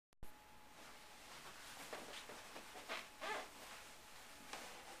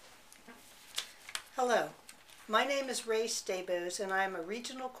Hello, my name is Ray Stabos and I am a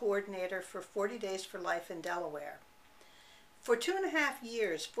regional coordinator for 40 Days for Life in Delaware. For 2.5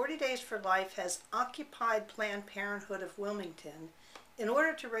 years, 40 Days for Life has occupied Planned Parenthood of Wilmington in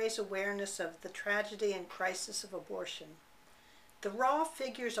order to raise awareness of the tragedy and crisis of abortion. The raw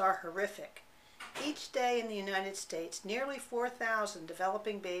figures are horrific. Each day in the United States, nearly 4,000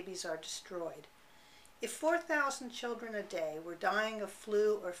 developing babies are destroyed. If 4,000 children a day were dying of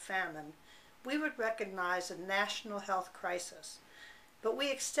flu or famine, we would recognize a national health crisis, but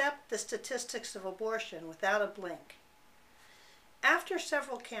we accept the statistics of abortion without a blink. After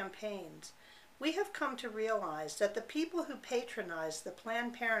several campaigns, we have come to realize that the people who patronize the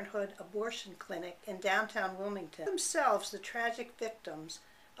Planned Parenthood abortion clinic in downtown Wilmington are themselves the tragic victims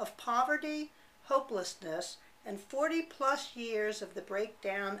of poverty, hopelessness, and 40-plus years of the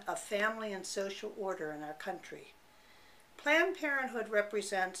breakdown of family and social order in our country. Planned Parenthood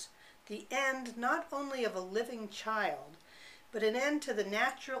represents the end not only of a living child, but an end to the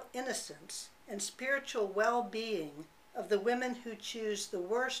natural innocence and spiritual well-being of the women who choose the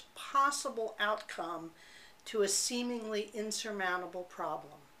worst possible outcome to a seemingly insurmountable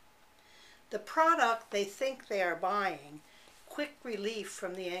problem. The product they think they are buying, quick relief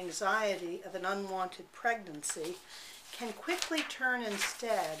from the anxiety of an unwanted pregnancy, can quickly turn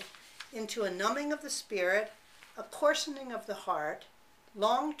instead into a numbing of the spirit, a coarsening of the heart,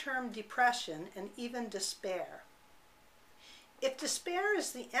 long-term depression, and even despair. If despair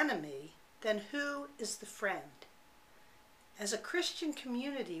is the enemy, then who is the friend? As a Christian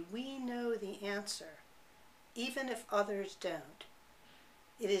community, we know the answer, even if others don't.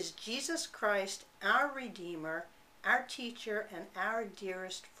 It is Jesus Christ, our Redeemer, our teacher, and our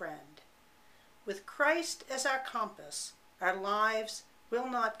dearest friend. With Christ as our compass, our lives will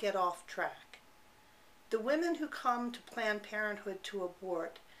not get off track. The women who come to Planned Parenthood to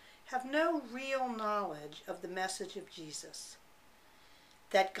abort have no real knowledge of the message of Jesus,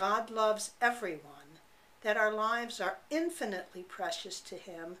 that God loves everyone, that our lives are infinitely precious to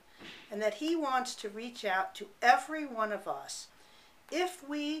Him, and that He wants to reach out to every one of us. If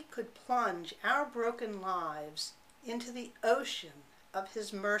we could plunge our broken lives into the ocean of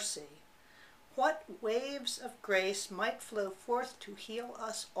His mercy, what waves of grace might flow forth to heal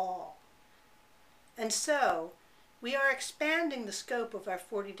us all? And so, we are expanding the scope of our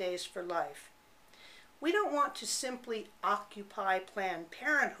 40 Days for Life. We don't want to simply occupy Planned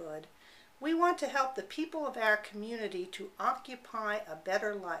Parenthood. We want to help the people of our community to occupy a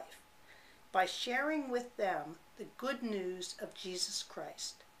better life by sharing with them the good news of Jesus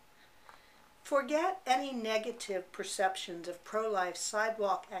Christ. Forget any negative perceptions of pro-life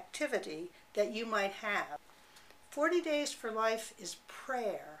sidewalk activity that you might have. 40 Days for Life is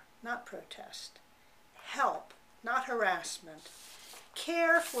prayer, not protest. Help, not harassment.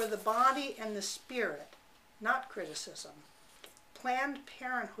 Care for the body and the spirit, not criticism. Planned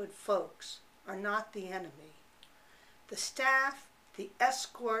Parenthood folks are not the enemy. The staff, the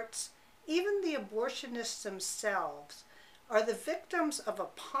escorts, even the abortionists themselves are the victims of a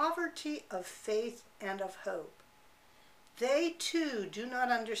poverty of faith and of hope. They too do not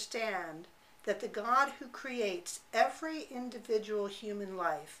understand that the God who creates every individual human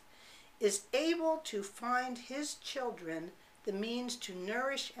life is able to find His children the means to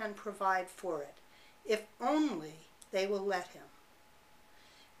nourish and provide for it, if only they will let Him.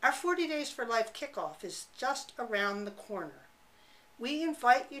 Our 40 Days for Life kickoff is just around the corner. We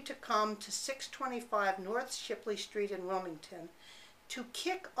invite you to come to 625 North Shipley Street in Wilmington to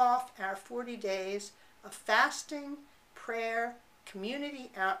kick off our 40 days of fasting, prayer, community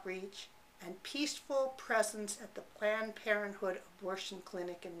outreach, and peaceful presence at the Planned Parenthood Abortion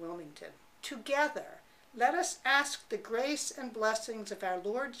Clinic in Wilmington. Together, let us ask the grace and blessings of our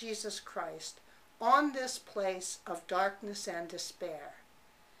Lord Jesus Christ on this place of darkness and despair.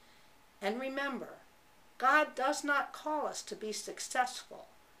 And remember, God does not call us to be successful.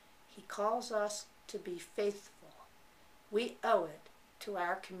 He calls us to be faithful. We owe it to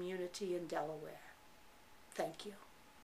our community in Delaware. Thank you.